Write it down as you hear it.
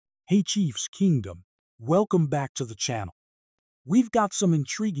Hey Chiefs Kingdom, welcome back to the channel. We've got some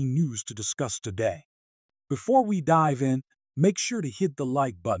intriguing news to discuss today. Before we dive in, make sure to hit the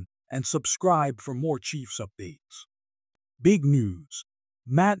like button and subscribe for more Chiefs updates. Big news.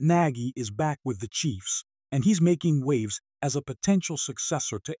 Matt Nagy is back with the Chiefs, and he's making waves as a potential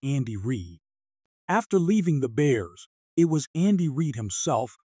successor to Andy Reid. After leaving the Bears, it was Andy Reid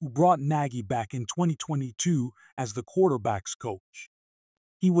himself who brought Nagy back in 2022 as the quarterback's coach.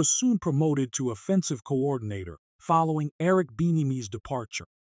 He was soon promoted to offensive coordinator following Eric Bieniemy's departure.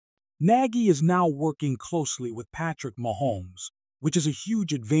 Nagy is now working closely with Patrick Mahomes, which is a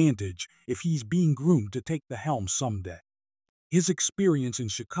huge advantage if he's being groomed to take the helm someday. His experience in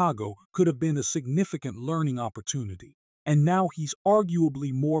Chicago could have been a significant learning opportunity, and now he's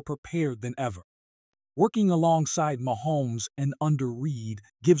arguably more prepared than ever. Working alongside Mahomes and under Reid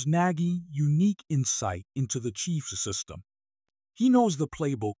gives Nagy unique insight into the Chiefs' system. He knows the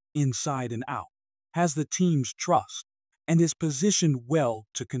playbook inside and out, has the team's trust, and is positioned well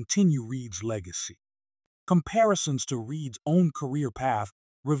to continue Reid's legacy. Comparisons to Reid's own career path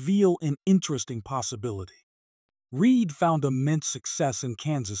reveal an interesting possibility. Reid found immense success in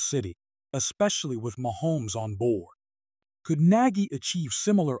Kansas City, especially with Mahomes on board. Could Nagy achieve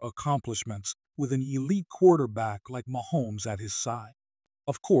similar accomplishments with an elite quarterback like Mahomes at his side?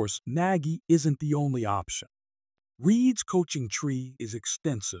 Of course, Nagy isn't the only option. Reid's coaching tree is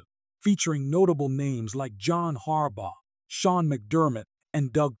extensive, featuring notable names like John Harbaugh, Sean McDermott,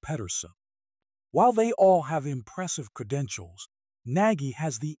 and Doug Peterson. While they all have impressive credentials, Nagy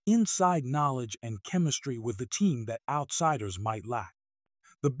has the inside knowledge and chemistry with the team that outsiders might lack.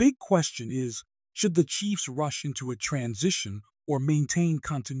 The big question is, should the Chiefs rush into a transition or maintain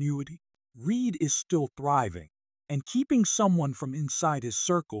continuity? Reid is still thriving, and keeping someone from inside his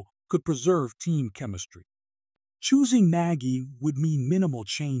circle could preserve team chemistry. Choosing Nagy would mean minimal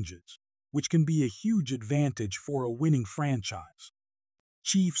changes, which can be a huge advantage for a winning franchise.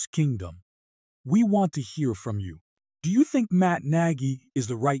 Chiefs Kingdom, we want to hear from you. Do you think Matt Nagy is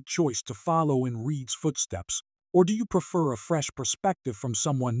the right choice to follow in Reid's footsteps, or do you prefer a fresh perspective from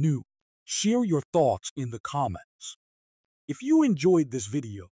someone new? Share your thoughts in the comments. If you enjoyed this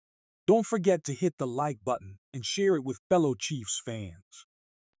video, don't forget to hit the like button and share it with fellow Chiefs fans.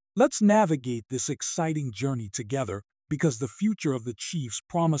 Let's navigate this exciting journey together because the future of the Chiefs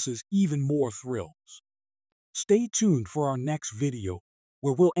promises even more thrills. Stay tuned for our next video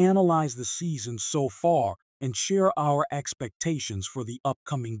where we'll analyze the season so far and share our expectations for the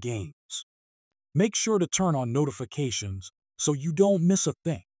upcoming games. Make sure to turn on notifications so you don't miss a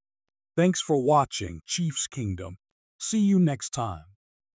thing. Thanks for watching, Chiefs Kingdom. See you next time.